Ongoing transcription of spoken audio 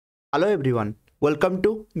Hello everyone, welcome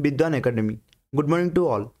to Vidwan Academy. Good morning to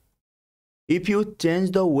all. If you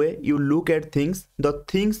change the way you look at things, the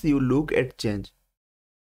things you look at change.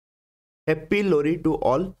 Happy Lori to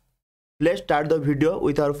all. Let's start the video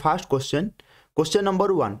with our first question. Question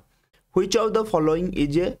number 1. Which of the following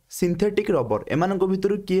is a synthetic rubber? एमानक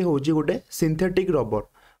भितर किए होची गोटे synthetic rubber?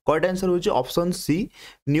 Correct answer होची option C.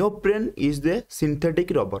 Neoprene is the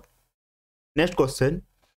synthetic rubber. Next question.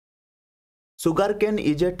 Sugarcane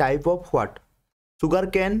is a type of what?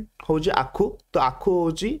 Sugarcane होची आखु, तो आखु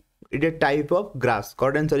होची it a type of grass.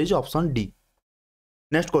 Correct answer is option D.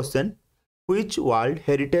 Next question. Which World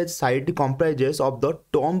Heritage Site comprises of the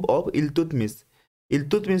tomb of Iltutmish?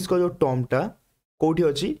 Iltutmish का जो tomb टा कोठी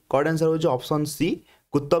अछि? Correct answer होची option C.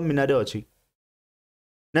 कुतुब मीनार रे अछि.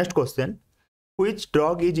 Next question. Which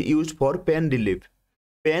drug is used for pain relief?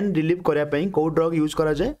 Pain relief करिया पई को drug use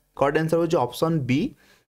करा जाय? Correct answer होची option B.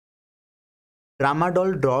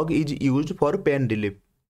 Tramadol drug is used for pain relief.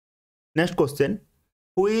 Next question.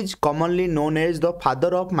 Who is commonly known as the father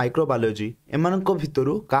of microbiology? एमानक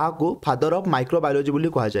भितरु काहाकू father of microbiology बोली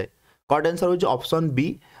कहा जाय? Correct answer होची option B.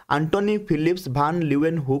 Anthony Phillips van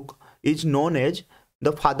Leeuwenhoek is known as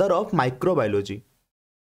the father of microbiology.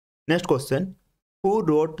 Next question. Who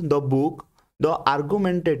wrote the book The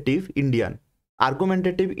Argumentative Indian?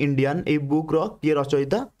 Argumentative Indian a book रो किए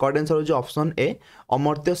रचयिता? Correct answer होची option A.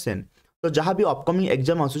 Amartya Sen. तो जहाँ भी upcoming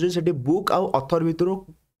exam आसुचे सेठी book आउ author भितरु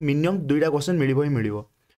minimum दुईटा question मिलिबो he मिलिबो.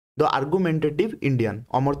 The argumentative Indian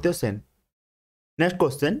Amartya Sen. Next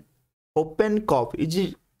question. Open cup is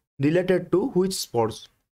related to which sports?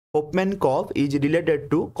 Open cup is related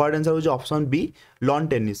to correct answer is option B lawn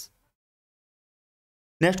tennis.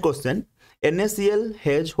 Next question. NaCl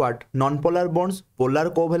has what? Non-polar bonds, polar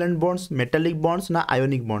covalent bonds, metallic bonds ना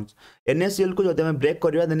ionic bonds? NaCl को जब हमें break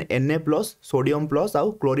करिया then Na plus sodium plus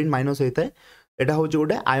आउ chlorine minus होता है. एटा होची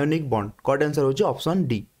गोटे आयोनिक बॉन्ड. करेक्ट आंसर होची option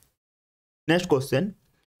D. Next question.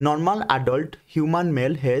 Normal adult human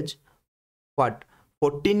male has what?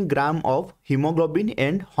 14 gram of haemoglobin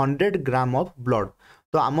and 100 gram of blood.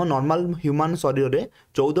 तो आम नॉर्मल ह्यूमन शरीर रे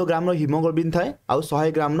 14 ग्राम रो हीमोग्लोबिन थाए आउ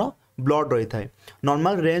 100 ग्राम रो ब्लड रही थाए.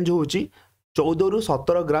 नॉर्मल रेंज होची 14 रु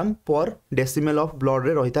 17 ग्राम पर डेसिमल ऑफ ब्लड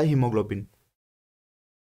रे रही था haemoglobin.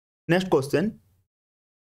 Next question.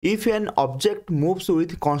 If an object moves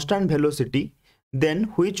with constant velocity then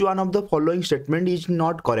which one of the following statement is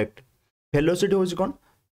not correct? Velocity होची कोन?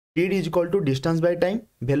 Speed is equal to distance by time.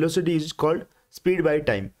 Velocity is called speed by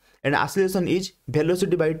time and acceleration is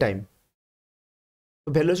velocity by time.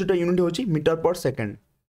 तो velocity unit होची metre पर second.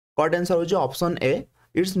 Correct answer होची option A.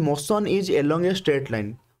 It's motion is along a straight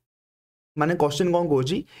line. माने question कौन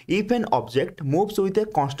कहूँ? If an object moves with a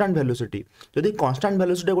constant velocity, जदि constant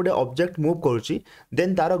velocity गोटे object move करुची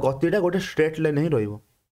देन तार गतिटा गोटे स्ट्रेट लाइन ही रहिबो.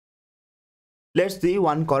 Let's see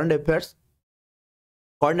one current affairs.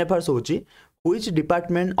 Current affairs होची which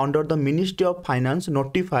department under the ministry of finance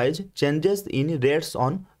notifies changes in rates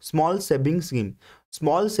on small saving scheme?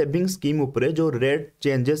 Small saving scheme उपरे जो rate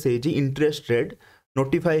changes हेची interest rate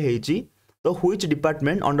notify हेची, तो which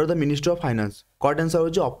department under the ministry of finance? Correct answer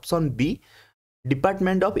होची option B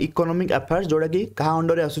department of economic affairs, जोड़ा कि कहा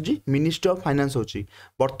under रे आसुची? मिनिस्ट्री ऑफ फाइनेंस होची.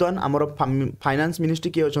 वर्तमान हमर फाइनेंस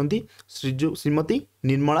मिनिस्ट्री के अछंती Shrimati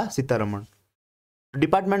Nirmala Sitharaman.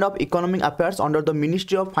 Department of economic affairs under the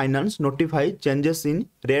ministry of finance notify changes in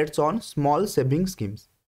rates on small saving schemes.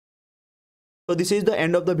 So this is the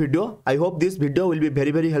end of the video. I hope this video will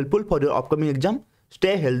be very helpful for your upcoming exam.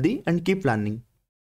 Stay healthy and keep learning.